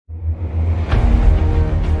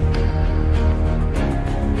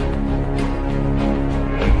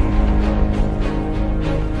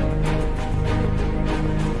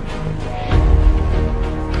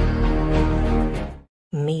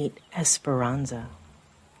Esperanza.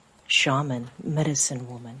 Shaman, medicine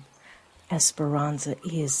woman. Esperanza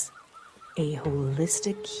is a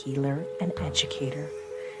holistic healer and educator.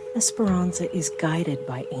 Esperanza is guided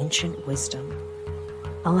by ancient wisdom.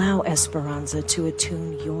 Allow Esperanza to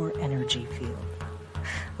attune your energy field.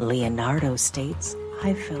 Leonardo states,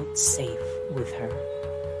 I felt safe with her.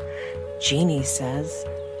 Jeannie says,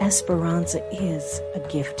 Esperanza is a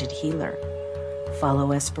gifted healer.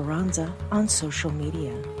 Follow Esperanza on social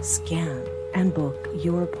media. Scan and book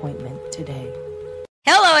your appointment today.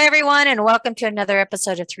 Hello, everyone, and welcome to another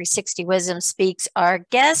episode of 360 Wisdom Speaks. Our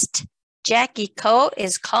guest, Jackie Coe,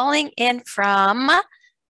 is calling in from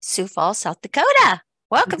Sioux Falls, South Dakota.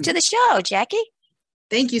 Welcome to the show, Jackie.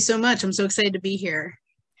 Thank you so much. I'm so excited to be here.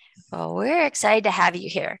 Well, we're excited to have you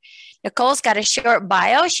here. Nicole's got a short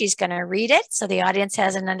bio. She's going to read it so the audience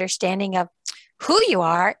has an understanding of who you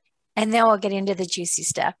are, and then we'll get into the juicy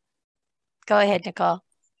stuff. Go ahead, Nicole.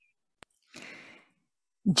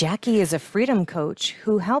 Jackie is a freedom coach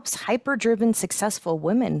who helps hyper-driven, successful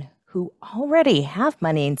women who already have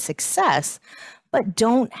money and success, but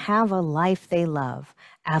don't have a life they love.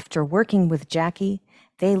 After working with Jackie,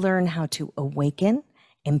 they learn how to awaken,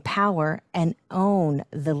 empower, and own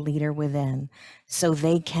the leader within so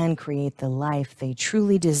they can create the life they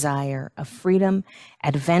truly desire of freedom,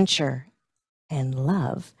 adventure, and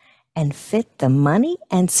love, and fit the money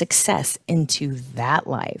and success into that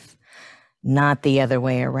life, not the other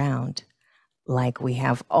way around. Like we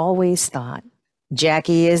have always thought,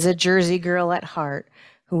 Jackie is a Jersey girl at heart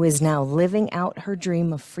who is now living out her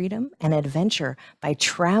dream of freedom and adventure by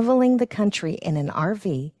traveling the country in an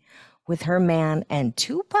RV with her man and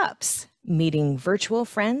 2 pups, meeting virtual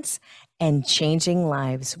friends and changing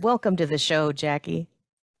lives. Welcome to the show, Jackie.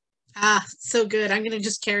 So good. I'm going to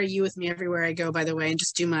just carry you with me everywhere I go, by the way, and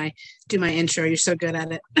just do my intro. You're so good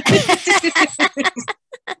at it.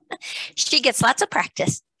 She gets lots of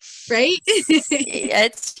practice. Right?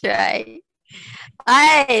 That's right.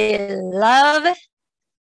 I love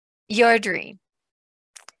your dream.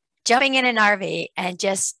 Jumping in an RV and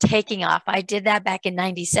just taking off. I did that back in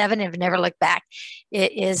 97 and have never looked back.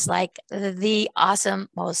 It is like the awesome,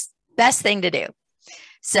 best thing to do.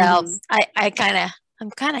 So I'm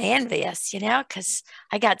kind of envious, because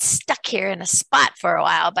I got stuck here in a spot for a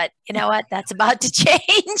while, but you know what? That's about to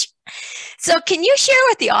change. So can you share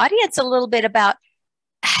with the audience a little bit about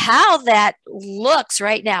how that looks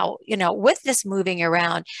right now, with this moving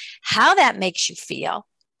around, how that makes you feel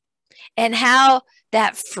and how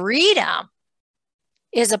that freedom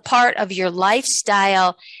is a part of your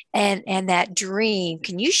lifestyle and that dream?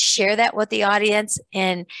 Can you share that with the audience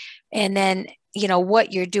and then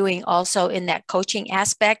what you're doing also in that coaching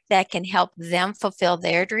aspect that can help them fulfill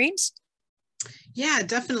their dreams? Yeah,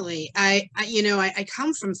 definitely. I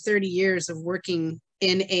come from 30 years of working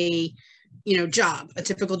in a, a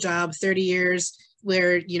typical job, 30 years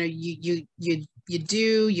where, you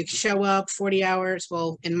show up 40 hours.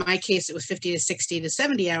 Well, in my case, it was 50 to 60 to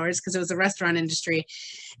 70 hours because it was the restaurant industry.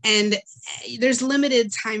 And there's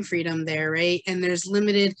limited time freedom there, right? And there's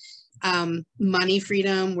limited money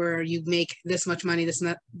freedom where you make this much money, this and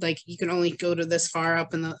that, like you can only go to this far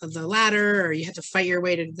up in the ladder, or you have to fight your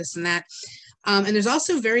way to this and that. And there's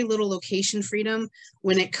also very little location freedom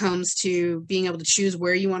when it comes to being able to choose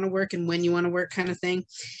where you want to work and when you want to work, kind of thing.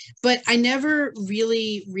 But I never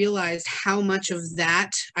really realized how much of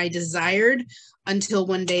that I desired until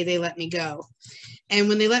one day they let me go. And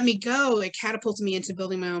when they let me go, it catapulted me into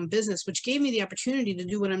building my own business, which gave me the opportunity to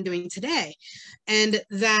do what I'm doing today. And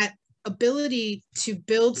that ability to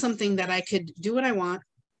build something that I could do what I want,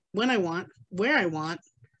 when I want, where I want,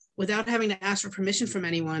 without having to ask for permission from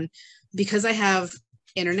anyone, because I have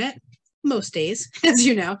internet most days, as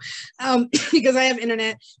you know, because I have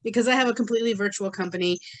internet, because I have a completely virtual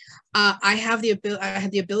company. I had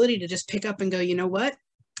the ability to just pick up and go, you know what?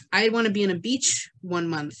 I want to be in a beach one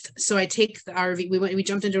month. So I take the RV. We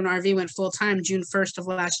jumped into an RV, went full time June 1st of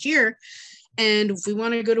last year. And if we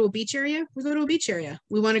want to go to a beach area, we go to a beach area.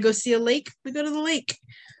 We want to go see a lake, we go to the lake.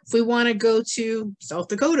 If we want to go to South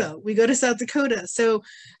Dakota, we go to South Dakota. So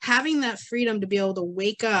having that freedom to be able to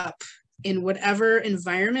wake up in whatever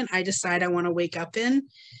environment I decide I want to wake up in,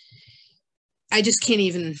 I can't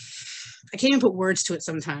even put words to it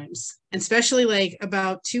sometimes. And especially like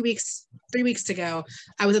about 3 weeks ago,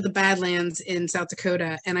 I was at the Badlands in South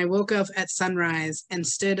Dakota, and I woke up at sunrise and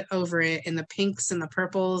stood over it in the pinks and the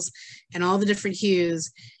purples and all the different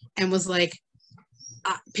hues, and was like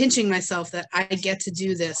pinching myself that I get to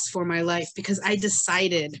do this for my life, because I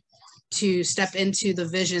decided to step into the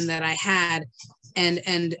vision that I had and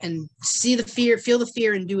see the fear, feel the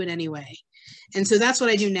fear, and do it anyway. And so that's what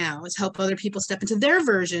I do now, is help other people step into their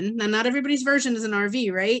version. Now, not everybody's version is an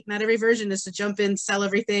RV, right? Not every version is to jump in, sell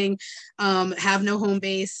everything, have no home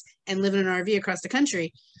base, and live in an RV across the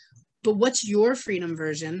country. But what's your freedom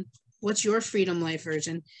version? What's your freedom life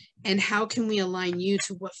version? And how can we align you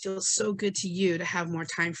to what feels so good to you to have more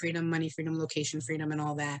time freedom, money freedom, location freedom, and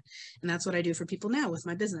all that? And that's what I do for people now with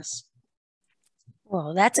my business.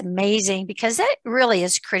 Well, that's amazing, because that really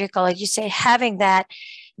is critical. Like you say, having that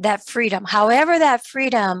freedom, however that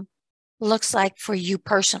freedom looks like for you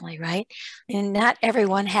personally, right? And not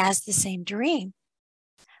everyone has the same dream,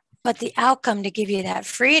 but the outcome to give you that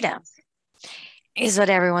freedom is what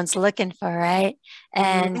everyone's looking for, right?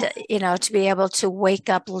 And, you know, to be able to wake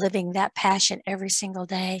up living that passion every single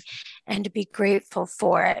day and to be grateful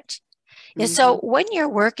for it. And so when you're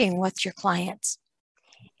working with your clients,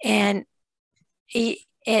 and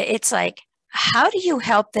it's like, how do you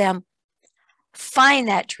help them find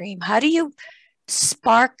that dream? How do you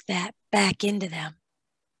spark that back into them?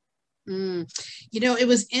 You know, it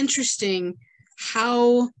was interesting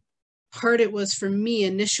how hard it was for me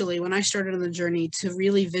initially when I started on the journey to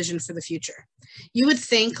really vision for the future. You would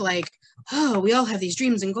think like, oh, we all have these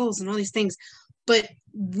dreams and goals and all these things, but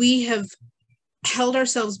we have held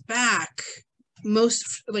ourselves back,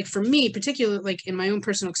 most, like for me, particularly like in my own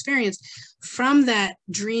personal experience, from that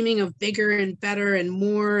dreaming of bigger and better and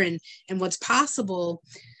more and what's possible,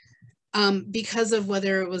 because of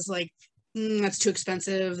whether it was like, that's too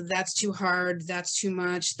expensive, that's too hard, that's too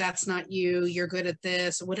much, that's not you, you're good at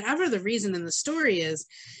this, whatever the reason in the story is.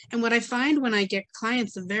 And what I find when I get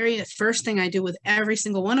clients, the very first thing I do with every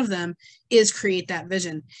single one of them is create that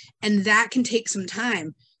vision. And that can take some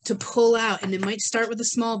time to pull out. And it might start with a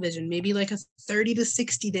small vision, maybe like a 30 to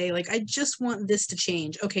 60 day, like, I just want this to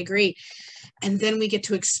change. Okay, great. And then we get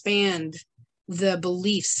to expand the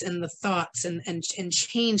beliefs and the thoughts and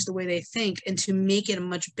change the way they think, and to make it a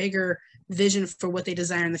much bigger vision for what they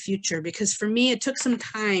desire in the future. Because for me, it took some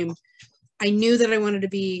time. I knew that I wanted to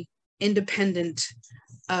be independent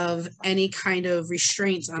of any kind of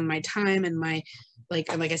restraints on my time and my, like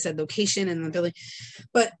I said, location and ability.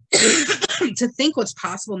 But to think what's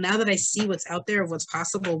possible, now that I see what's out there of what's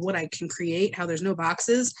possible, what I can create, how there's no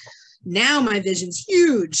boxes, now my vision's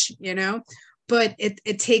huge, you know. But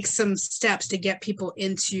it takes some steps to get people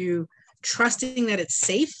into trusting that it's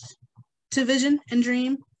safe to vision and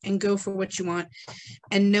dream and go for what you want,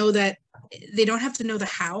 and know that they don't have to know the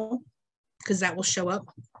how, because that will show up.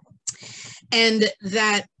 And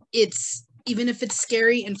that it's, even if it's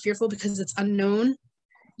scary and fearful because it's unknown,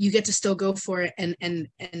 you get to still go for it, and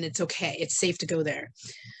it's okay. It's safe to go there.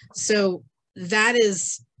 So that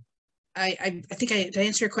is, I think did I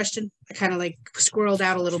answer your question? I kind of like squirreled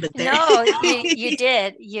out a little bit there. No, you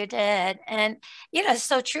did. And, you know, it's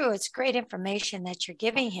so true. It's great information that you're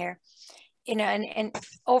giving here, you know, and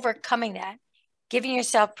overcoming that, giving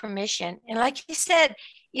yourself permission. And like you said,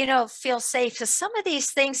 you know, feel safe. So some of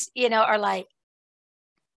these things, you know, are like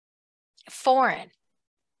foreign,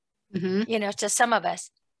 you know, to some of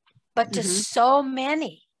us, but to so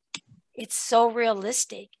many, it's so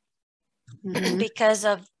realistic. Because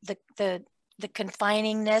of the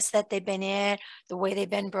confiningness that they've been in, the way they've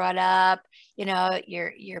been brought up, you know,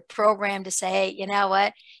 you're programmed to say, you know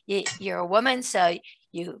what, you're a woman, so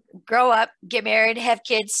you grow up, get married, have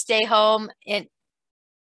kids, stay home. And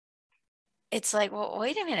it's like, well,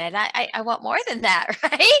 wait a minute, I want more than that,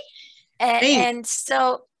 right? And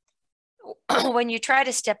so when you try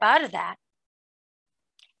to step out of that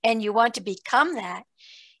and you want to become that,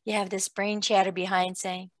 you have this brain chatter behind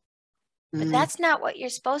saying, but that's not what you're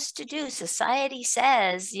supposed to do. Society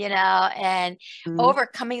says, you know, and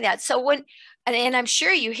overcoming that. So and I'm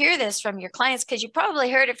sure you hear this from your clients, because you probably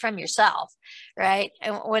heard it from yourself, right?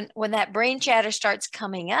 And when that brain chatter starts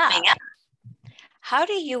coming up, how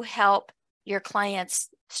do you help your clients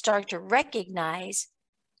start to recognize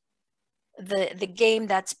the game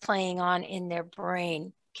that's playing on in their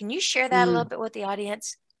brain? Can you share that a little bit with the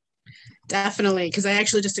audience? Definitely, because I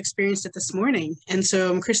actually just experienced it this morning. And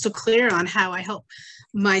so I'm crystal clear on how I help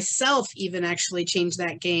myself even actually change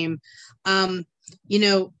that game. You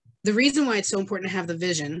know, the reason why it's so important to have the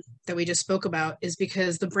vision that we just spoke about is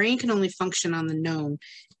because the brain can only function on the known.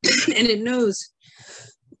 And it knows,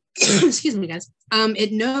 excuse me, guys,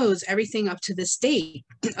 it knows everything up to this date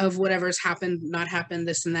of whatever's happened, not happened,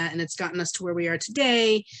 this and that. And it's gotten us to where we are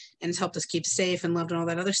today, and it's helped us keep safe and loved and all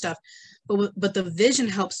that other stuff. But the vision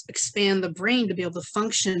helps expand the brain to be able to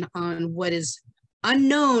function on what is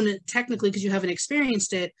unknown technically, because you haven't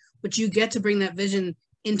experienced it, but you get to bring that vision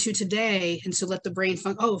into today. And so let the brain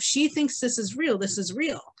function. Oh, she thinks this is real. This is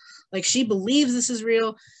real. Like, she believes this is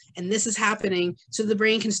real. and this is happening, so the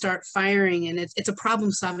brain can start firing, and it's a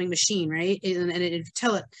problem solving machine, right? And it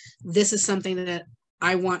tell it, this is something that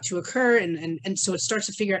I want to occur, and so it starts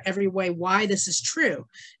to figure out every way why this is true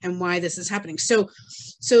and why this is happening. So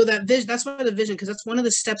that vision, that's why the vision, because that's one of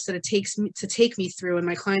the steps that it takes me to take me through and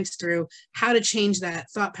my clients through how to change that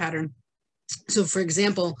thought pattern. So for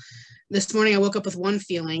example, this morning I woke up with one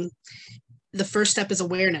feeling. The first step is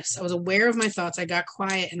awareness. I was aware of my thoughts. I got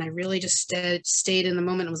quiet and I really just stayed in the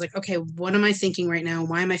moment. I was like, okay, what am I thinking right now?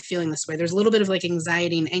 Why am I feeling this way? There's a little bit of like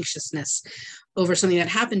anxiety and anxiousness over something that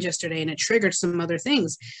happened yesterday, and it triggered some other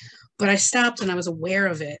things. But I stopped and I was aware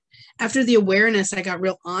of it. After the awareness, I got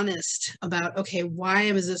real honest about, okay, why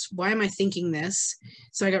am I thinking this?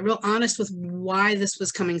 So I got real honest with why this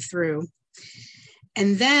was coming through.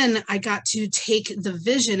 And then I got to take the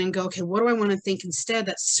vision and go, okay, what do I want to think instead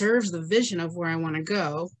that serves the vision of where I want to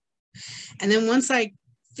go? And then once I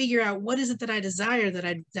figure out what is it that I desire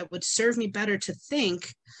that would serve me better to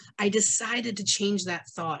think, I decided to change that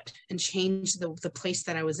thought and change the place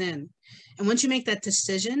that I was in. And once you make that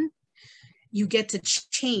decision, you get to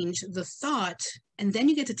change the thought, and then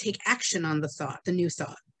you get to take action on the thought, the new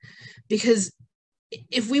thought. Because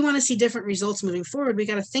if we want to see different results moving forward, we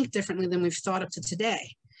got to think differently than we've thought up to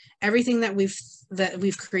today. Everything that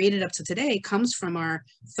we've created up to today comes from our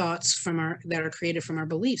thoughts, that are created from our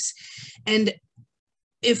beliefs. And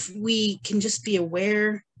if we can just be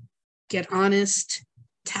aware, get honest,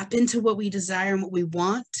 tap into what we desire and what we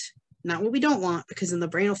want, not what we don't want, because then the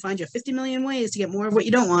brain will find you 50 million ways to get more of what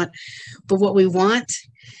you don't want, but what we want.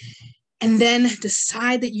 And then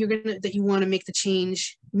decide that you want to make the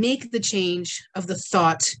change of the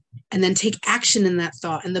thought, and then take action in that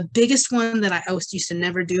thought. And the biggest one that I used to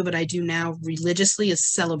never do, but I do now religiously, is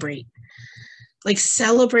celebrate. Like,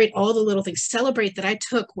 celebrate all the little things. Celebrate that I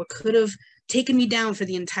took what could have taken me down for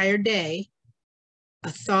the entire day,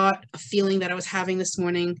 a thought, a feeling that I was having this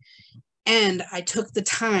morning, and I took the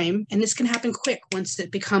time, and this can happen quick once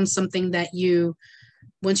it becomes something that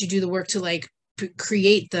once you do the work to like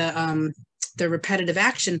create the repetitive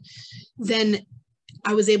action, then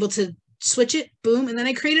I was able to switch it, boom, and then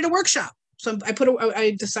I created a workshop. So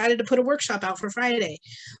I decided to put a workshop out for Friday,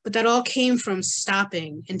 but that all came from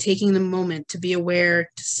stopping and taking the moment to be aware,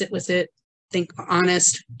 to sit with it, think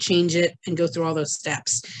honest, change it, and go through all those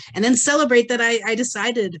steps, and then celebrate that I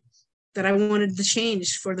decided that I wanted to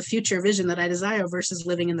change for the future vision that I desire versus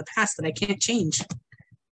living in the past that I can't change.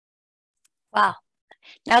 Wow.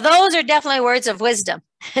 Now, those are definitely words of wisdom.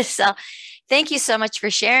 So thank you so much for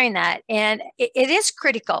sharing that. And it is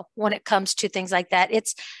critical when it comes to things like that.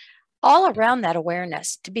 It's all around that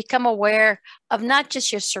awareness, to become aware of not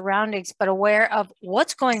just your surroundings, but aware of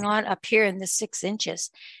what's going on up here in the 6 inches,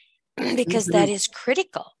 because that is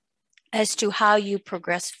critical as to how you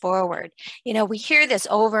progress forward. You know, we hear this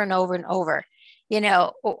over and over and over. You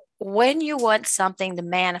know, when you want something to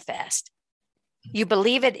manifest, you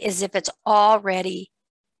believe it as if it's already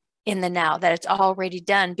in the now, that it's already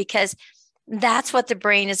done, because that's what the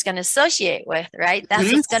brain is going to associate with, right?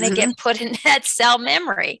 That's what's going to get put in that cell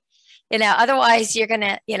memory. You know, otherwise you're going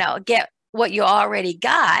to, get what you already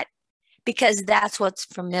got, because that's what's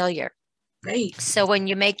familiar. Right. So when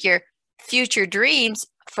you make your future dreams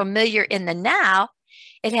familiar in the now,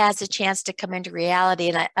 it has a chance to come into reality.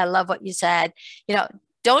 And I love what you said.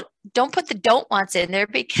 Don't put the don't wants in there,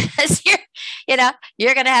 because you're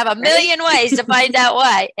going to have a million ways to find out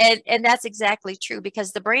why. And that's exactly true,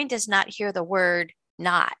 because the brain does not hear the word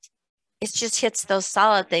not. It just hits those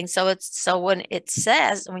solid things. So when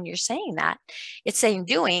you're saying that, it's saying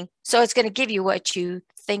doing. So it's going to give you what you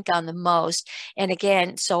think on the most. And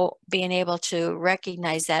again, so being able to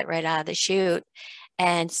recognize that right out of the chute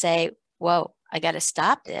and say, whoa, I got to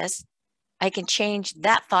stop this. I can change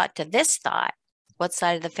that thought to this thought. What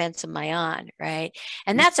side of the fence am I on, right?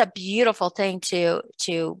 And that's a beautiful thing to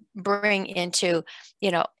bring into,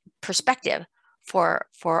 perspective for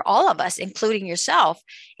all of us, including yourself.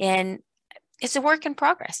 And it's a work in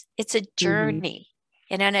progress. It's a journey,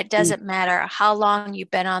 and it doesn't matter how long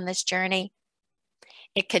you've been on this journey.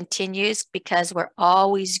 It continues, because we're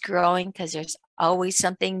always growing, because there's always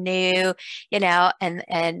something new,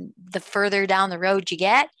 and the further down the road you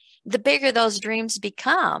get, the bigger those dreams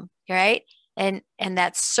become, right? And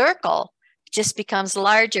that circle just becomes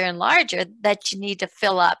larger and larger that you need to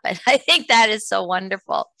fill up. And I think that is so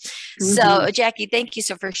wonderful. So Jackie, thank you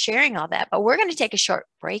for sharing all that. But we're going to take a short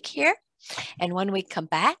break here. And when we come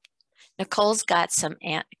back, Nicole's got some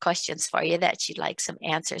questions for you that she'd like some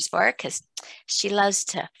answers for, because she loves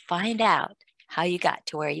to find out how you got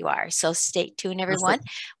to where you are. So stay tuned, everyone.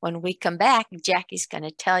 When we come back, Jackie's going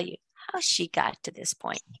to tell you how she got to this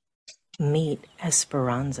point. Meet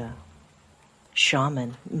Esperanza,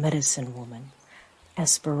 shaman, medicine woman.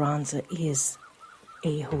 Esperanza is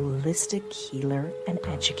a holistic healer and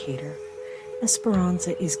educator.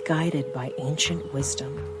 Esperanza is guided by ancient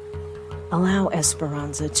wisdom. Allow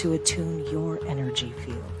Esperanza to attune your energy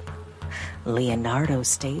field. Leonardo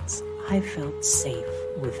states, I felt safe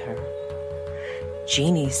with her.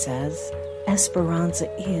 Jeannie says,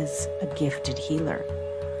 Esperanza is a gifted healer.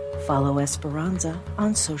 Follow Esperanza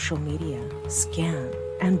on social media. Scan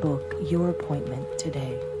and book your appointment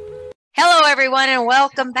today. Hello, everyone, and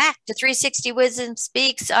welcome back to 360 Wisdom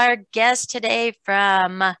Speaks. Our guest today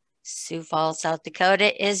from Sioux Falls, South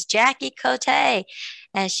Dakota is Jackie Cote,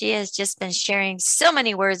 and she has just been sharing so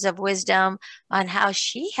many words of wisdom on how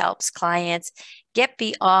she helps clients get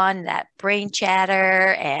beyond that brain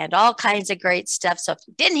chatter and all kinds of great stuff. So if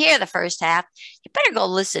you didn't hear the first half, you better go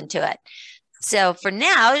listen to it. So for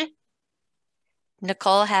now,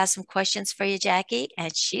 Nicole has some questions for you, Jackie,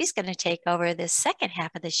 and she's going to take over the second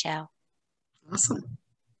half of the show. Awesome.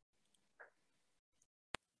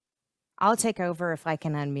 I'll take over if I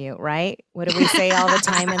can unmute, right? What do we say all the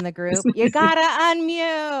time in the group? You gotta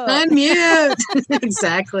unmute. Unmute.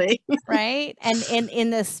 Exactly. Right? And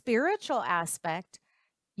in the spiritual aspect,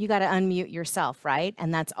 you got to unmute yourself, right?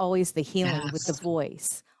 And that's always the healing with the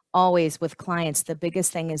voice. Always with clients, the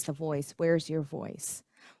biggest thing is the voice. Where's your voice?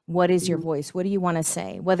 What is your voice? What do you want to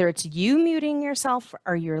say? Whether it's you muting yourself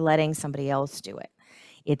or you're letting somebody else do it.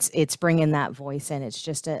 It's bringing that voice in. It's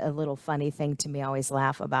just a little funny thing to me. I always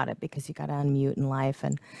laugh about it because you got to unmute in life.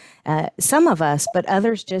 And some of us, but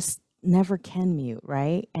others just never can mute,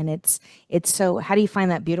 right? And it's so, how do you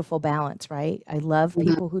find that beautiful balance, right? I love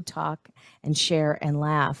people who talk and share and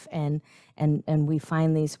laugh, and we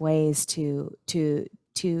find these ways to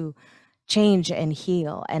change and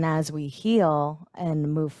heal. And as we heal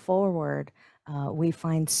and move forward, we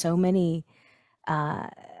find so many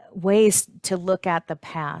ways to look at the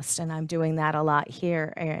past. And I'm doing that a lot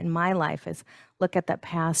here in my life, is look at the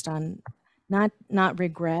past on not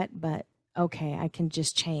regret, but okay, I can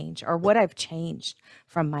just change, or what I've changed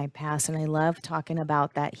from my past. And I love talking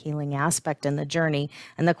about that healing aspect in the journey.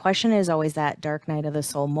 And the question is always that dark night of the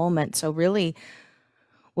soul moment. So really,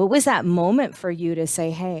 what was that moment for you to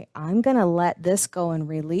say, hey, I'm going to let this go and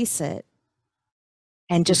release it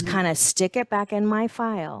and just kind of stick it back in my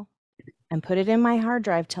file and put it in my hard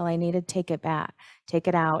drive till I need to take it back, take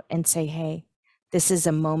it out and say, hey, this is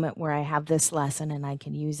a moment where I have this lesson and I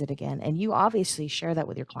can use it again. And you obviously share that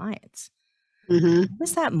with your clients. What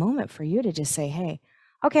was that moment for you to just say, hey,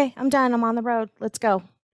 okay, I'm done. I'm on the road. Let's go.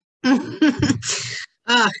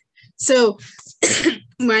 So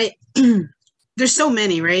there's so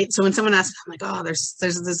many, right? So when someone asks, I'm like, oh,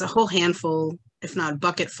 there's a whole handful, if not a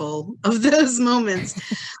bucket full of those moments.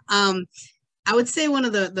 I would say one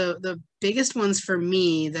of the biggest ones for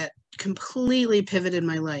me that completely pivoted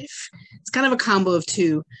my life. It's kind of a combo of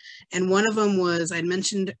two. And one of them was, I'd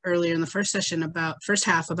mentioned earlier in the first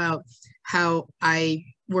half about how I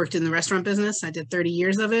worked in the restaurant business. I did 30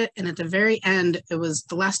 years of it. And at the very end, it was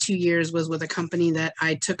the last 2 years was with a company that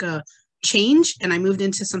I took a change and I moved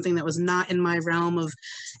into something that was not in my realm of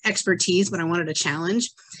expertise, but I wanted a challenge.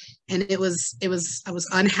 And I was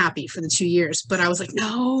unhappy for the 2 years, but I was like,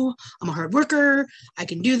 no, I'm a hard worker. I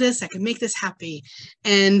can do this. I can make this happy,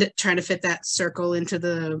 and trying to fit that circle into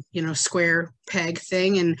the, square peg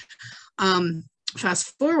thing. And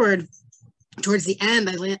fast forward towards the end,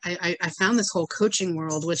 I found this whole coaching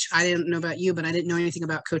world, which I didn't know about you, but I didn't know anything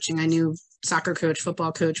about coaching. I knew soccer coach,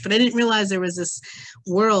 football coach, but I didn't realize there was this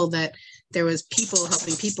world that there was people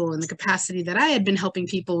helping people in the capacity that I had been helping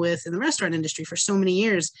people with in the restaurant industry for so many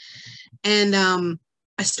years. And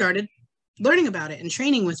I started learning about it and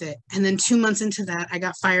training with it. And then 2 months into that, I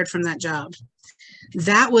got fired from that job.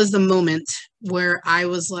 That was the moment where I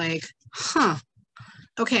was like,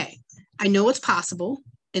 okay, I know what's possible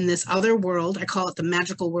in this other world. I call it the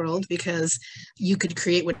magical world because you could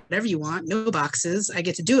create whatever you want, no boxes. I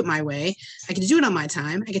get to do it my way. I get to do it on my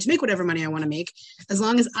time. I get to make whatever money I want to make, as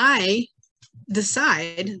long as I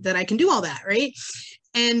decide that I can do all that, right?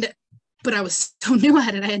 But I was so new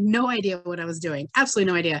at it. I had no idea what I was doing.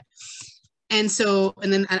 Absolutely no idea. And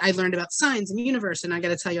then I learned about signs and universe. And I got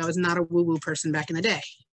to tell you, I was not a woo-woo person back in the day.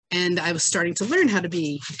 And I was starting to learn how to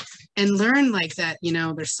be and learn like that,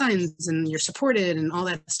 there's signs and you're supported and all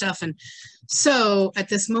that stuff. And so at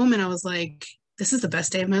this moment, I was like, this is the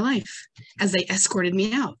best day of my life, as they escorted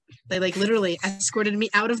me out. They literally escorted me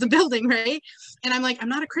out of the building, right? And I'm like, I'm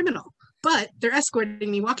not a criminal, but they're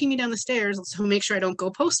escorting me, walking me down the stairs to make sure I don't go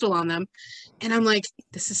postal on them. And I'm like,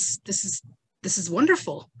 this is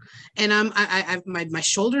wonderful. And my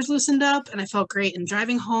shoulders loosened up and I felt great. And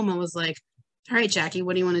driving home, I was like, all right, Jackie,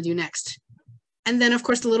 what do you want to do next? And then, of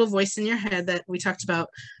course, the little voice in your head that we talked about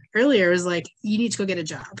earlier is like, you need to go get a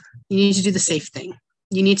job. You need to do the safe thing.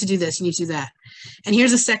 You need to do this. You need to do that. And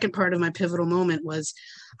here's the second part of my pivotal moment was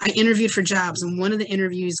I interviewed for jobs, and one of the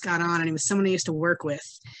interviews got on, and he was someone I used to work with.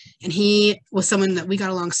 And he was someone that we got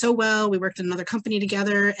along so well. We worked in another company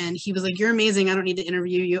together, and he was like, you're amazing. I don't need to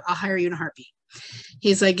interview you. I'll hire you in a heartbeat.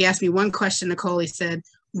 He's like, he asked me one question, Nicole. He said,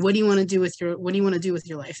 what do you want to do with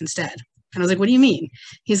your life instead? And I was like, what do you mean?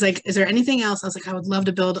 He's like, is there anything else? I was like, I would love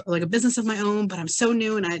to build like a business of my own, but I'm so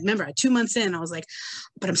new. And I remember 2 months in, I was like,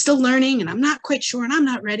 but I'm still learning and I'm not quite sure and I'm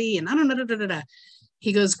not ready. And I don't know.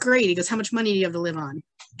 He goes, great. He goes, how much money do you have to live on?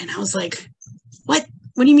 And I was like, what?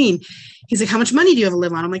 What do you mean? He's like, how much money do you have to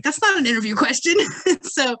live on? I'm like, that's not an interview question.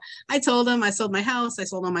 So I told him I sold my house. I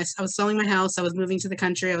was selling my house. I was moving to the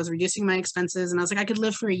country. I was reducing my expenses. And I was like, I could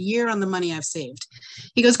live for a year on the money I've saved.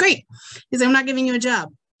 He goes, great. He's like, I'm not giving you a job.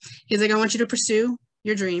 He's like, I want you to pursue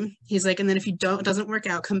your dream. He's like, and then if it doesn't work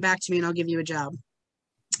out, come back to me and I'll give you a job.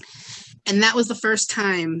 And that was the first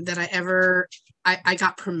time that I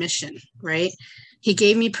got permission, right? He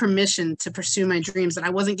gave me permission to pursue my dreams that I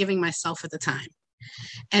wasn't giving myself at the time.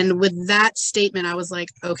 And with that statement, I was like,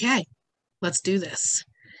 okay, let's do this.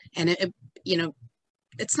 And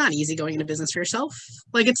it's not easy going into business for yourself.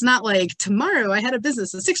 Like, it's not like tomorrow I had a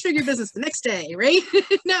 6-figure business the next day, right?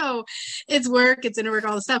 No, it's work, it's inner work,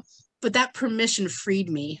 all the stuff. But that permission freed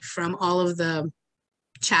me from all of the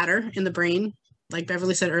chatter in the brain. Like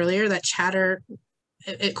Beverly said earlier, that chatter,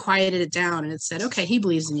 it quieted it down and it said, okay, he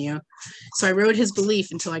believes in you. So I rode his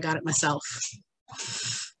belief until I got it myself.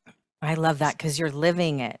 I love that, because you're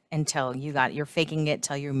living it until you're faking it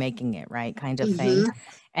till you're making it, right? Kind of thing.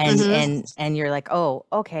 And you're like, oh,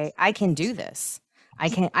 okay, I can do this. I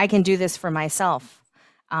can do this for myself.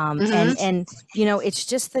 And it's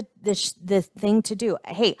just the thing to do.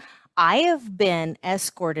 Hey, I have been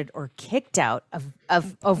escorted or kicked out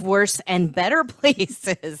of worse and better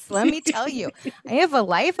places. Let me tell you, I have a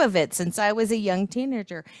life of it since I was a young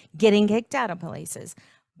teenager, getting kicked out of places.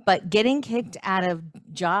 But getting kicked out of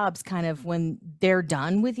jobs kind of when they're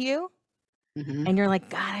done with you, and you're like,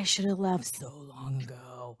 God, I should have left so long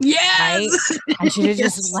ago. Yes. Right? I should have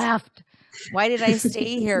just left. Why did I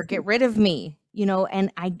stay here? Get rid of me.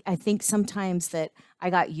 And I think sometimes that I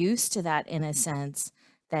got used to that, in a sense,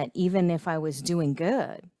 that even if I was doing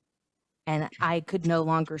good and I could no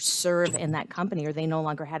longer serve in that company, or they no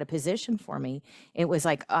longer had a position for me, it was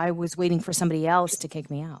like I was waiting for somebody else to kick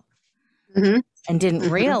me out. And didn't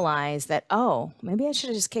realize that, oh, maybe I should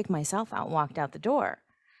have just kicked myself out and walked out the door.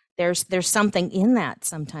 There's something in that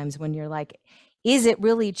sometimes when you're like, is it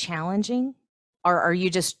really challenging? Or are you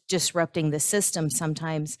just disrupting the system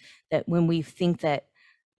sometimes, that when we think that,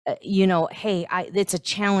 hey, it's a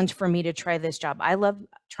challenge for me to try this job. I love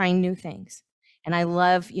trying new things. And I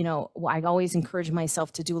love, I always encourage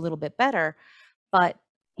myself to do a little bit better. But,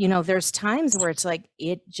 there's times where it's like,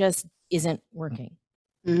 it just isn't working.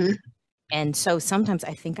 And so sometimes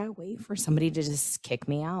I think I wait for somebody to just kick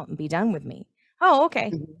me out and be done with me. Oh, okay.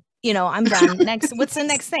 I'm done. Next, what's the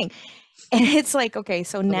next thing? And it's like, okay,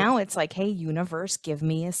 so now it's like, hey, universe, give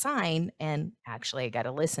me a sign. And actually I got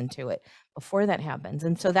to listen to it before that happens.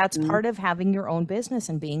 And so that's part of having your own business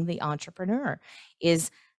and being the entrepreneur,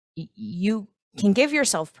 is you can give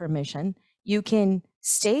yourself permission. You can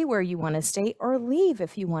stay where you want to stay, or leave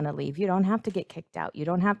if you want to leave. You don't have to get kicked out. You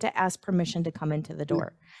don't have to ask permission to come into the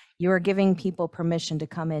door. You are giving people permission to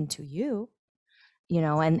come into you,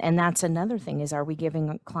 and that's another thing, is, are we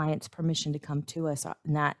giving clients permission to come to us?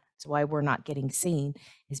 And that's why we're not getting seen,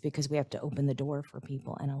 is because we have to open the door for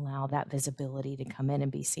people and allow that visibility to come in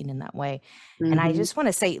and be seen in that way. And I just want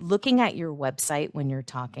to say, looking at your website when you're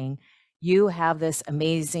talking, you have this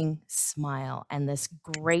amazing smile and this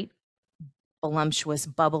great, voluptuous,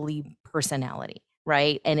 bubbly personality,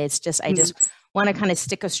 right? And it's just, I just want to kind of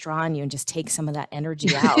stick a straw in you and just take some of that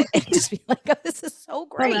energy out and just be like, oh, this is so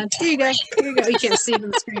great. Here you go. Here you go. You can't see it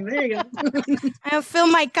on the screen. There you go. I fill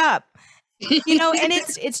my cup. And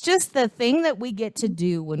it's just the thing that we get to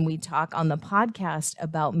do when we talk on the podcast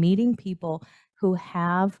about meeting people who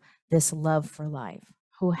have this love for life,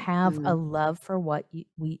 who have a love for what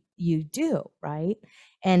you do, right?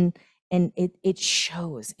 And it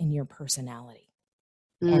shows in your personality.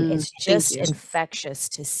 And it's just infectious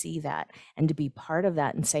to see that and to be part of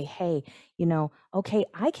that and say, hey, okay,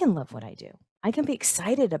 I can love what I do. I can be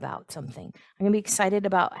excited about something. I can be excited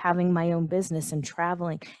about having my own business and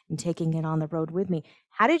traveling and taking it on the road with me.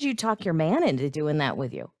 How did you talk your man into doing that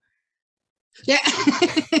with you? Yeah.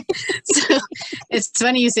 So it's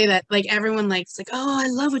funny you say that. Like everyone likes like, oh, I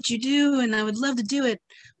love what you do and I would love to do it,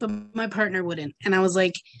 but my partner wouldn't. And I was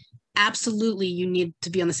like, absolutely, you need to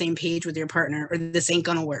be on the same page with your partner or this ain't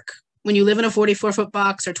gonna work. When you live in a 44-foot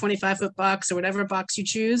box or 25-foot box or whatever box you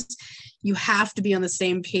choose, you have to be on the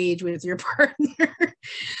same page with your partner.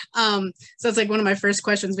 So it's like one of my first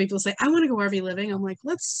questions. People say, I want to go RV living. I'm like,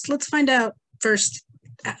 let's find out first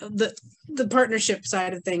the partnership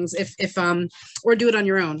side of things, if or do it on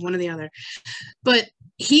your own, one or the other. But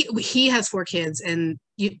he has 4 kids, and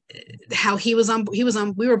how we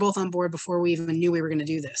were both on board before we even knew we were going to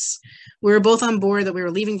do this. We were both on board that we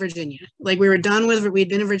were leaving Virginia. Like we were done with, we'd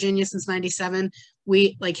been in Virginia since 97.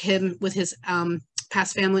 We, like him with his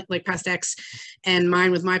past family, like past ex, and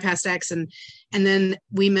mine with my past ex, and then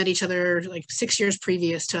we met each other like 6 years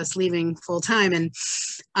previous to us leaving full time.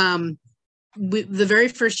 And the very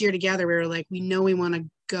first year together, we were like, we know we want to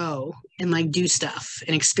go and like do stuff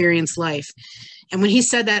and experience life. And when he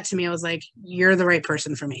said that to me, I was like, you're the right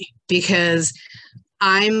person for me, because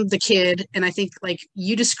I'm the kid. And I think like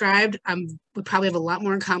you described, we probably have a lot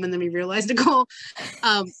more in common than we realized, Nicole.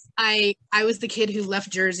 I was the kid who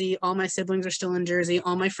left Jersey. All my siblings are still in Jersey.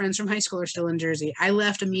 All my friends from high school are still in Jersey. I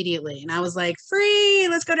left immediately and I was like, free,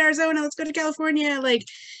 let's go to Arizona. Let's go to California. Like,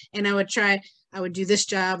 and I would do this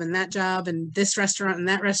job and this restaurant and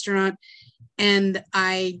that restaurant. And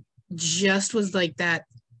I just was like that.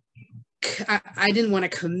 I didn't want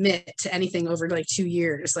to commit to anything over like 2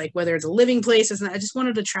 years, like whether it's a living place, I just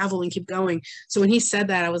wanted to travel and keep going. So when he said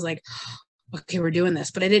that, I was like, okay, we're doing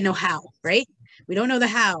this, but I didn't know how, right? We don't know the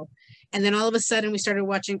how. And then all of a sudden we started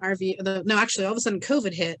watching all of a sudden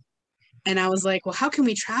COVID hit. And I was like, well, how can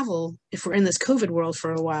we travel if we're in this COVID world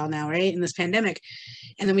for a while now, right? In this pandemic.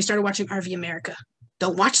 And then we started watching RV America.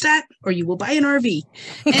 Don't watch that or you will buy an RV.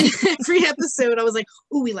 And every episode I was like,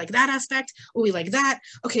 oh, we like that aspect. Oh, we like that.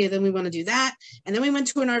 Okay, then we want to do that. And then we went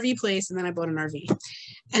to an RV place and then I bought an RV.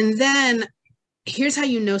 And then here's how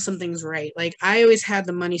you know something's right. Like I always had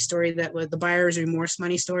the money story that was the buyer's remorse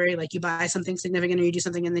money story. Like you buy something significant or you do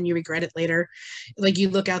something and then you regret it later. Like you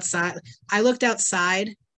look outside. I looked outside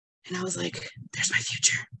and I was like, there's my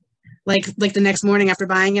future. Like the next morning after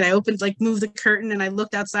buying it, I moved the curtain and I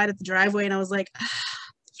looked outside at the driveway and I was like,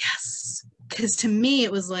 yes. Because to me,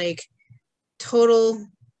 it was like total,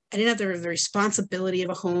 I didn't have the responsibility of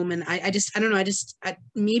a home. And I don't know,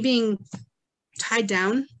 me being tied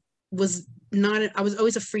down was not, I was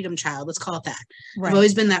always a freedom child. Let's call it that. Right. I've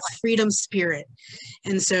always been that freedom spirit.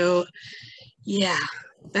 And so, yeah,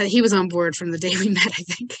 that he was on board from the day we met, I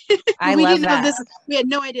think. I love that. We had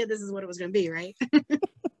no idea this is what it was going to be, right?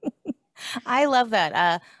 I love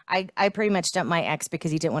that. I pretty much dumped my ex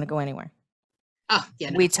because he didn't want to go anywhere. Oh,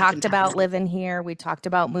 yeah. No, we talked about living here. We talked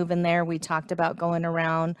about moving there. We talked about going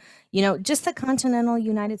around, just the continental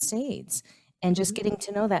United States and just getting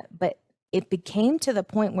to know that. But it became to the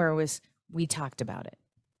point where we talked about it.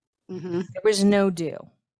 Mm-hmm. There was no do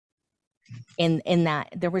in that.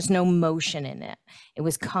 There was no motion in it. It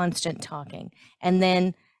was constant talking. And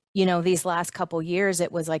then, these last couple years,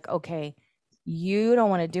 it was like, okay, you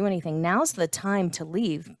don't want to do anything. Now's the time to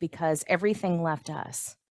leave because everything left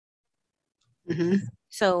us. Mm-hmm.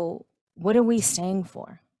 So what are we staying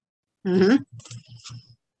for? Mm-hmm.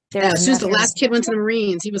 As soon as the last kid went to the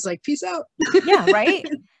Marines, he was like, peace out. Yeah, right.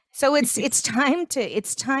 So it's time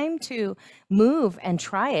to move and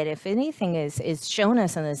try it. If anything is shown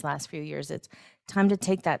us in these last few years, it's time to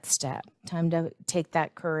take that step, time to take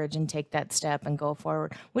that courage and take that step and go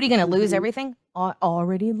forward. What are you going to lose everything? I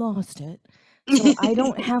already lost it. So I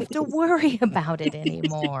don't have to worry about it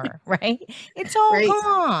anymore, right? It's all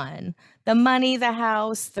gone. The money, the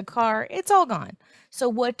house, the car, it's all gone. So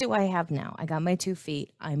what do I have now? I got my 2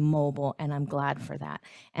 feet. I'm mobile and I'm glad for that.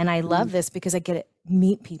 And I love this because I get to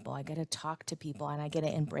meet people. I get to talk to people and I get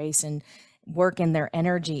to embrace and work in their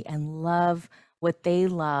energy and love what they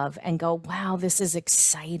love and go, wow, this is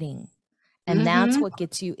exciting. And that's what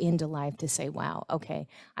gets you into life to say, wow, okay,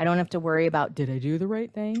 I don't have to worry about, did I do the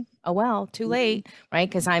right thing? Oh, well, too late, right?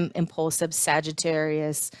 Because I'm impulsive,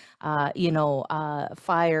 Sagittarius,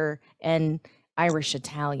 fire, and Irish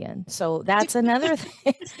Italian. So that's another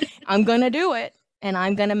thing. I'm going to do it, and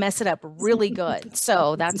I'm going to mess it up really good.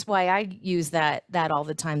 So that's why I use that all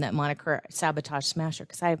the time, that moniker, Sabotage Smasher,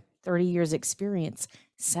 because I have 30 years experience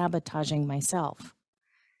sabotaging myself.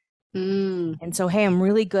 And so, hey, I'm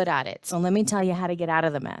really good at it. So let me tell you how to get out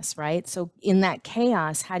of the mess, right? So in that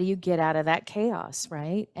chaos, how do you get out of that chaos,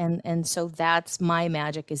 right? And so that's my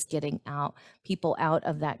magic, is getting people out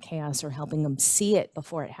of that chaos or helping them see it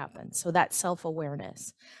before it happens. So that's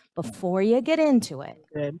self-awareness. Before you get into it,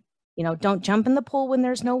 don't jump in the pool when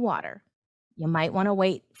there's no water. You might want to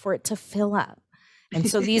wait for it to fill up. And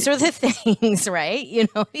so these are the things, right? You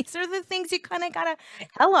know, these are the things you kind of gotta,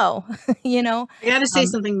 hello, you know. I gotta say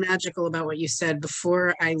something magical about what you said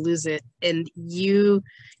before I lose it. And you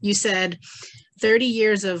said 30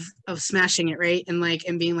 years of smashing it, right? And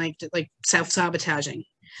being like self-sabotaging.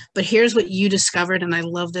 But here's what you discovered, and I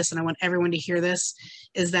love this, and I want everyone to hear this,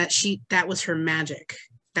 is that that was her magic.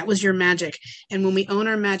 That was your magic. And when we own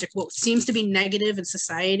our magic, what seems to be negative in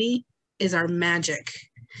society is our magic.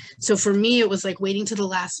 So for me, it was like waiting to the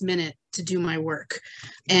last minute to do my work,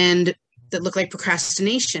 and that looked like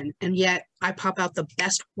procrastination. And yet I pop out the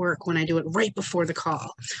best work when I do it right before the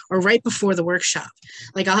call or right before the workshop.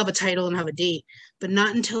 Like I'll have a title and have a date, but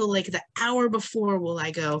not until like the hour before will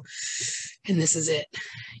I go, and this is it,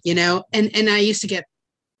 you know? And I used to get,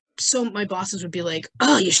 so my bosses would be like,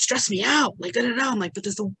 oh, you stress me out. Like, da, da, da. I'm like,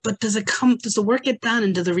 does the work get done?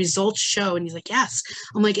 And do the results show? And he's like, yes.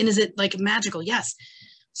 I'm like, and is it like magical? Yes.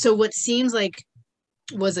 So what seems like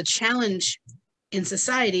was a challenge in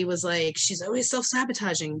society was like, she's always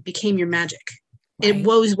self-sabotaging, became your magic. Right. It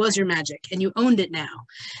always was your magic, and you owned it now.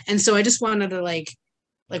 And so I just wanted to like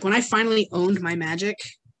when I finally owned my magic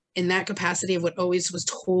in that capacity of what always was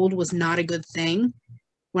told was not a good thing,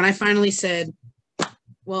 when I finally said,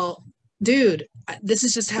 well, dude, this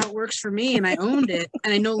is just how it works for me, and I owned it,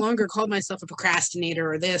 and I no longer called myself a procrastinator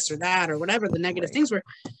or this or that or whatever the negative things were,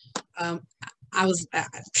 I was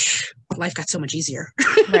life got so much easier.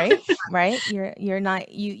 right. You're not,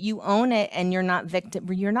 you own it, and you're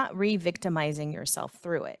not re-victimizing yourself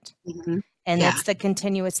through it. Mm-hmm. And that's the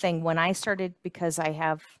continuous thing. When I started, because I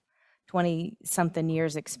have 20 something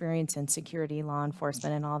years experience in security, law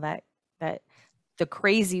enforcement, and all that the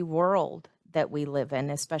crazy world that we live in,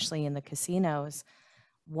 especially in the casinos,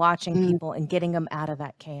 watching people and getting them out of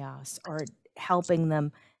that chaos or helping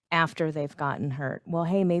them after they've gotten hurt. Well,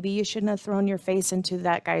 hey, maybe you shouldn't have thrown your face into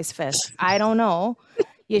that guy's fist. I don't know.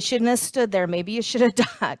 You shouldn't have stood there. Maybe you should have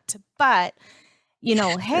ducked. But, you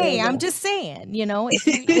know, hey, I'm just saying, you know,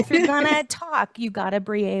 if you're gonna talk, you gotta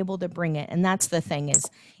be able to bring it. And that's the thing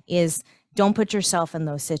is don't put yourself in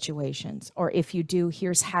those situations. Or if you do,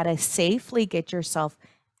 here's how to safely get yourself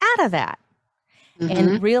out of that. Mm-hmm.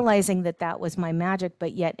 And realizing that was my magic,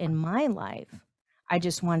 but yet in my life, I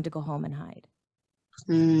just wanted to go home and hide.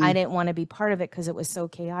 I didn't want to be part of it because it was so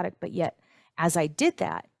chaotic. But yet, as I did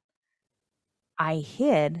that, I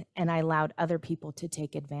hid, and I allowed other people to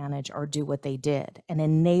take advantage or do what they did, and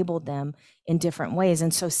enabled them in different ways.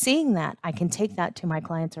 And so seeing that, I can take that to my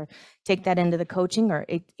clients or take that into the coaching, or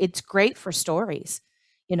it's great for stories,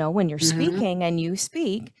 you know, when you're speaking and you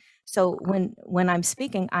speak. So when I'm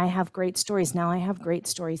speaking, I have great stories. Now I have great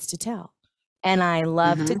stories to tell. And I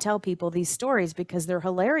love to tell people these stories because they're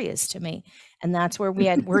hilarious to me. And that's where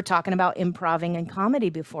we're talking about improving and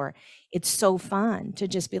comedy before. It's so fun to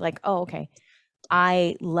just be like, oh, okay.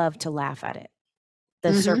 I love to laugh at it,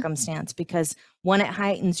 the circumstance, because one, it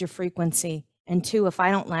heightens your frequency. And two, if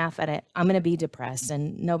I don't laugh at it, I'm going to be depressed,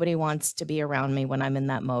 and nobody wants to be around me when I'm in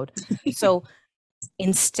that mode. So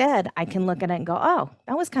instead, I can look at it and go, oh,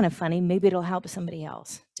 that was kind of funny. Maybe it'll help somebody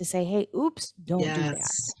else to say, hey, oops, don't do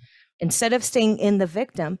that. Instead of staying in the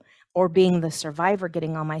victim or being the survivor,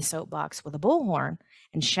 getting on my soapbox with a bullhorn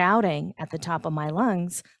and shouting at the top of my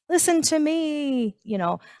lungs, listen to me, you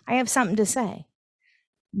know, I have something to say.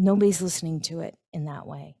 Nobody's listening to it in that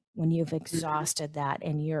way. When you've exhausted that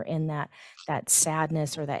and you're in that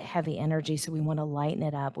sadness or that heavy energy. So we want to lighten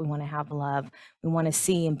it up. We want to have love. We want to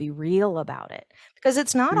see and be real about it, because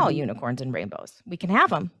it's not all unicorns and rainbows. We can have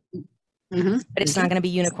them. But it's not going to be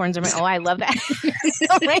unicorns. Oh, I love that.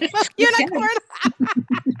 Unicorn.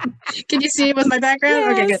 Can you see it with my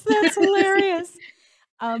background? Yes, okay, good. That's hilarious.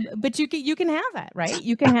 But you can have that, right?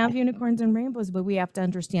 You can have unicorns and rainbows, but we have to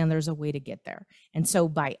understand there's a way to get there. And so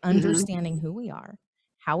by understanding who we are,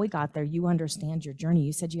 how we got there, you understand your journey.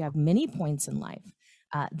 You said you have many points in life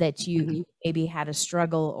that you maybe had a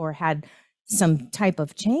struggle or had some type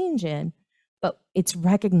of change in, but it's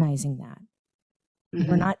recognizing that.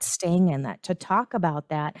 We're not staying in that, to talk about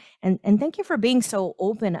that. And thank you for being so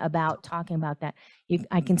open about talking about that.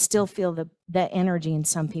 I can still feel the energy in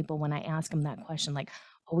some people when I ask them that question, like,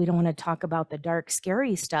 oh, we don't want to talk about the dark,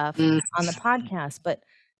 scary stuff on the podcast, but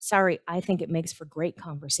sorry, I think it makes for great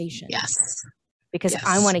conversation. Yes. Because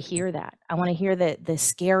I want to hear that. I want to hear the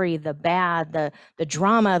scary, the bad, the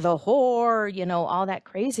drama, the horror, you know, all that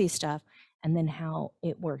crazy stuff, and then how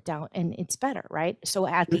it worked out. And it's better, right? So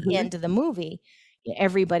at the end of the movie,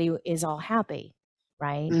 everybody is all happy,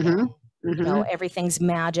 right? You know, everything's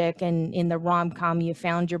magic, and in the rom-com, you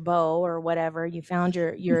found your beau or whatever, you found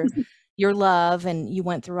your your love and you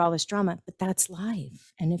went through all this drama, but that's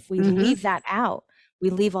life. And if we Mhm. leave that out, we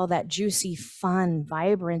leave all that juicy, fun,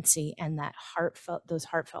 vibrancy, and those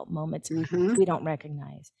heartfelt moments Mhm. we don't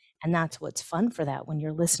recognize. And that's what's fun for that when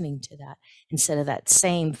you're listening to that instead of that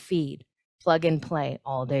same feed, plug and play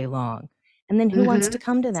all day long. And then who wants Mhm. to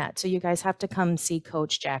come to that? So you guys have to come see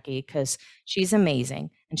Coach Jackie because she's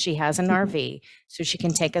amazing and she has an RV, so she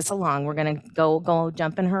can take us along. We're gonna go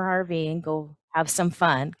jump in her RV and go have some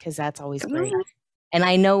fun because that's always great. And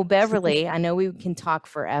I know Beverly, I know we can talk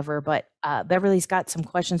forever, but Beverly's got some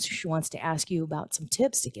questions she wants to ask you about some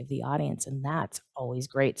tips to give the audience, and that's always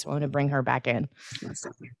great. So I'm going to bring her back in.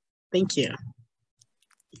 Thank you.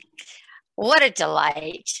 What a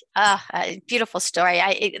delight. A beautiful story.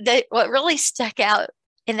 What really stuck out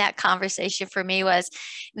in that conversation for me was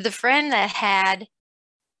the friend that had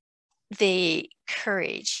the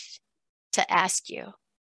courage to ask you,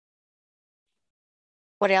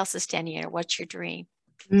 what else is standing here? What's your dream?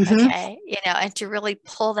 Mhm. Okay. And to really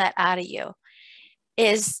pull that out of you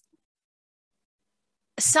is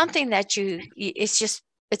something that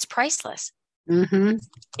it's priceless, Mhm.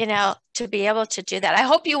 to be able to do that. I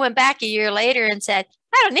hope you went back a year later and said,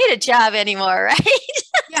 I don't need a job anymore, right?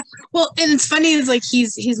 Yeah. Well, and it's funny, is like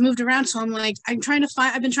he's moved around. So I'm like, I've been trying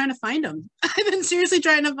to find him. I've been seriously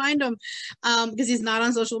trying to find him because he's not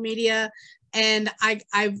on social media. And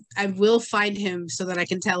I will find him so that I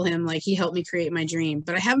can tell him like he helped me create my dream.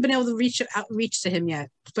 But I haven't been able to reach to him yet.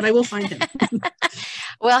 But I will find him.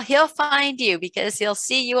 Well, he'll find you because he'll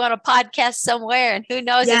see you on a podcast somewhere, and who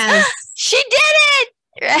knows? Yes. She did it,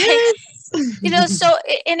 right? Yes. So,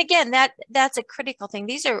 and again, that's a critical thing.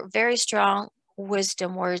 These are very strong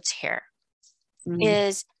wisdom words here. Mhm.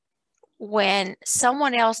 Is when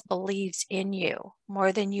someone else believes in you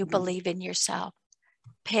more than you believe in yourself,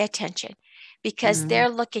 pay attention, because they're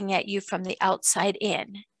looking at you from the outside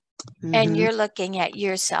in, and you're looking at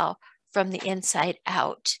yourself from the inside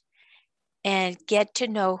out, and get to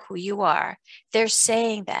know who you are. They're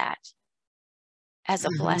saying that as a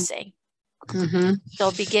blessing.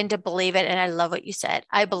 So begin to believe it. And I love what you said.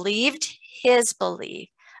 I believed his belief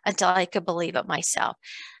until I could believe it myself.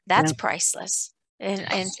 That's priceless.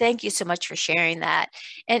 And thank you so much for sharing that.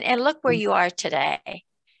 And look where you are today,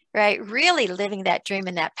 right? Really living that dream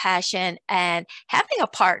and that passion, and having a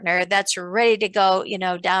partner that's ready to go,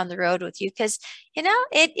 down the road with you. Because,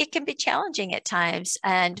 it can be challenging at times.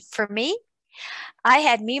 And for me, I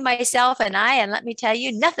had me, myself, and I, and let me tell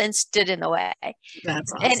you, nothing stood in the way.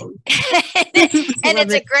 That's awesome. And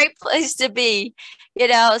it's a great place to be,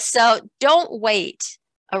 so don't wait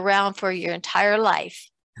around for your entire life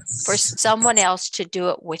for someone else to do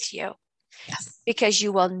it with you, because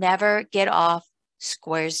you will never get off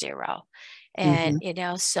square zero. And,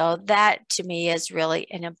 so that to me is really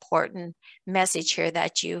an important message here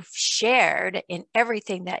that you've shared in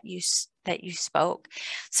everything that you spoke.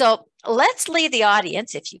 So let's leave the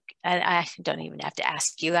audience, and I don't even have to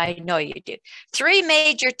ask you, I know you do, 3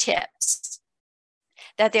 major tips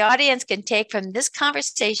that the audience can take from this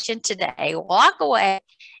conversation today, walk away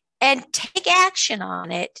and take action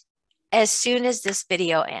on it as soon as this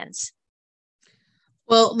video ends.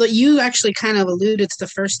 Well, you actually kind of alluded to the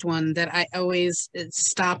first one, that I always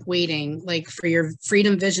stop waiting, like for your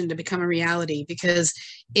freedom vision to become a reality, because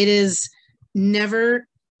it is never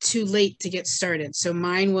too late to get started. So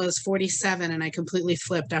mine was 47 and I completely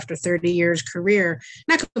flipped after 30 years career.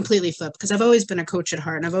 Not completely flipped, because I've always been a coach at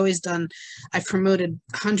heart, and I've promoted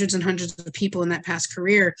hundreds and hundreds of people in that past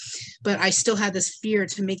career, but I still had this fear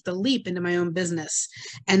to make the leap into my own business.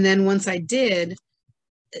 And then once I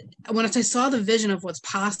saw the vision of what's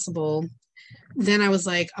possible, then I was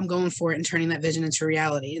like, I'm going for it and turning that vision into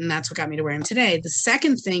reality. And that's what got me to where I am today. The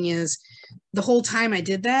second thing is, the whole time I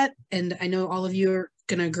did that, and I know all of you are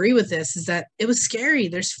going to agree with this, is that it was scary.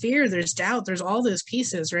 There's fear, there's doubt, there's all those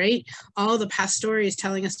pieces, right? All the past stories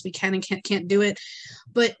telling us we can and can't do it.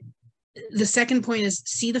 But the second point is,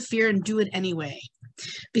 see the fear and do it anyway,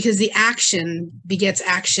 because the action begets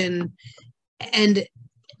action. And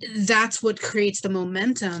that's what creates the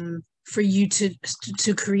momentum for you to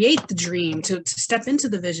create the dream, to step into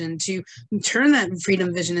the vision, to turn that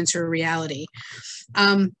freedom vision into a reality.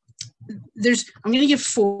 I'm going to give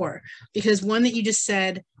 4, because one that you just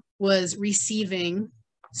said was receiving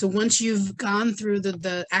So once you've gone through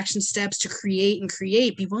the action steps to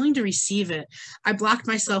create, be willing to receive it. I blocked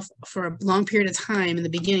myself for a long period of time in the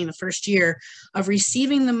beginning, the first year, of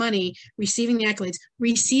receiving the money, receiving the accolades,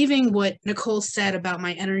 receiving what Nicole said about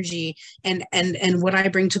my energy and what I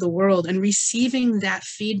bring to the world, and receiving that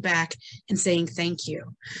feedback and saying thank you.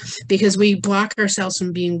 Because we block ourselves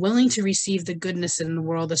from being willing to receive the goodness in the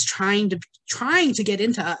world that's trying to get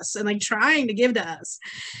into us and like trying to give to us.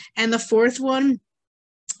 And the fourth one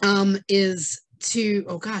is to,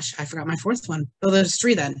 oh gosh, I forgot my fourth one. Oh, there's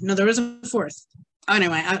three then. No, there was a fourth. Oh,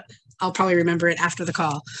 anyway, I'll probably remember it after the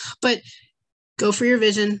call. But go for your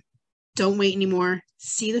vision. Don't wait anymore.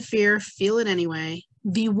 See the fear, feel it anyway.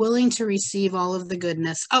 Be willing to receive all of the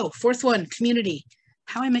goodness. Oh, fourth one, community.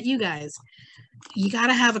 How I met you guys. You got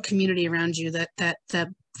to have a community around you that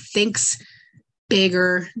thinks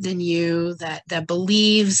bigger than you, that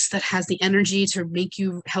believes, that has the energy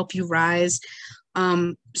to help you rise.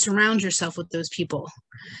 Surround yourself with those people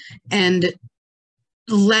and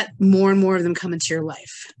let more and more of them come into your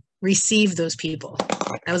life. Receive those people.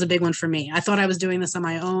 That was a big one for me. I thought I was doing this on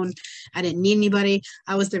my own. I didn't need anybody.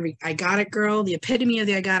 I was the I got it girl, the epitome of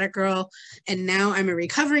the I got it girl. And now I'm a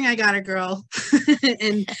recovering I got it girl.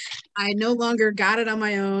 And I no longer got it on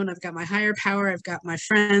my own. I've got my higher power. I've got my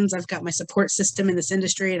friends. I've got my support system in this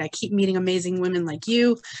industry. And I keep meeting amazing women like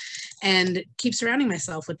you and keep surrounding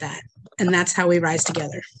myself with that. And that's how we rise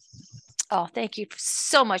together. Oh, thank you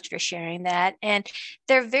so much for sharing that. And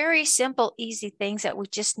they're very simple, easy things that we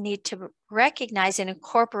just need to recognize and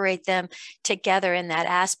incorporate them together in that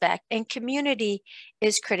aspect. And community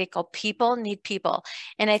is critical. People need people.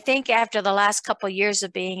 And I think after the last couple of years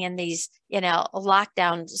of being in these,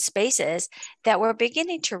 lockdown spaces, that we're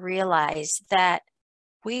beginning to realize that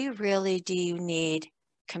we really do need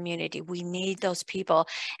community. We need those people.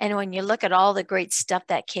 And when you look at all the great stuff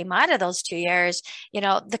that came out of those 2 years,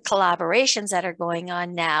 the collaborations that are going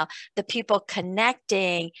on now, the people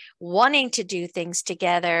connecting, wanting to do things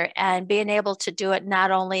together and being able to do it not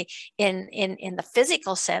only in the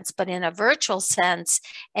physical sense, but in a virtual sense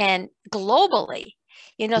and globally.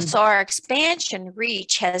 So our expansion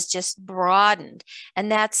reach has just broadened,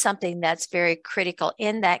 and that's something that's very critical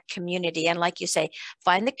in that community. And like you say,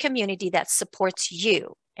 find the community that supports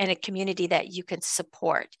you and a community that you can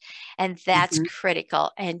support. And that's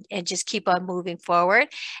critical, and just keep on moving forward,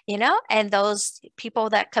 and those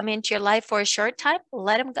people that come into your life for a short time,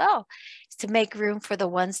 let them go, to make room for the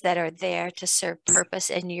ones that are there to serve purpose,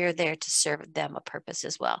 and you're there to serve them a purpose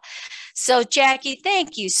as well. So Jackie,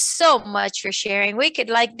 thank you so much for sharing. We could,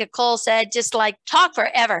 like Nicole said, just like talk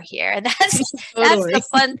forever here. And that's Totally. that's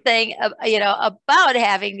the fun thing, about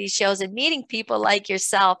having these shows and meeting people like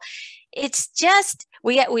yourself. It's just,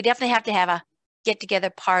 we definitely have to have a get together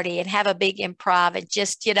party and have a big improv and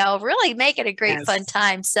just, really make it a great fun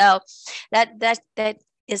time. So that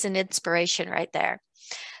is an inspiration right there.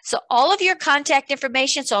 So all of your contact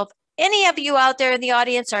information. So if any of you out there in the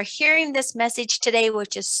audience are hearing this message today,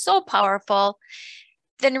 which is so powerful,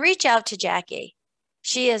 then reach out to Jackie.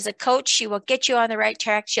 She is a coach. She will get you on the right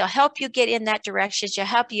track. She'll help you get in that direction. She'll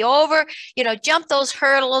help you over, jump those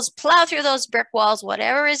hurdles, plow through those brick walls,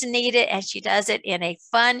 whatever is needed. And she does it in a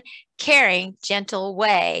fun, caring, gentle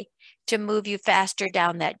way to move you faster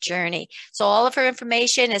down that journey. So all of her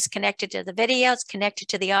information is connected to the video, it's connected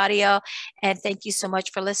to the audio. And thank you so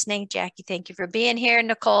much for listening. Jackie, thank you for being here.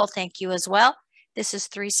 Nicole, thank you as well. This is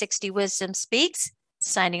 360 Wisdom Speaks,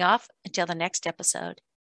 signing off until the next episode.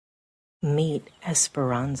 Meet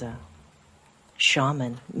Esperanza,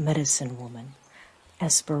 shaman, medicine woman.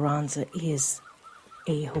 Esperanza is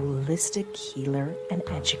a holistic healer and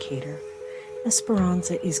educator.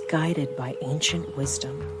 Esperanza is guided by ancient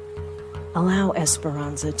wisdom. Allow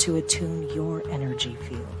Esperanza to attune your energy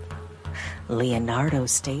field. Leonardo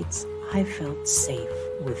states, I felt safe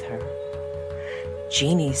with her.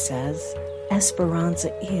 Jeannie says,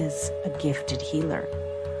 Esperanza is a gifted healer.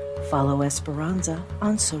 Follow Esperanza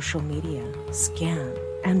on social media. Scan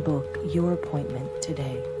and book your appointment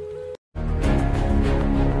today.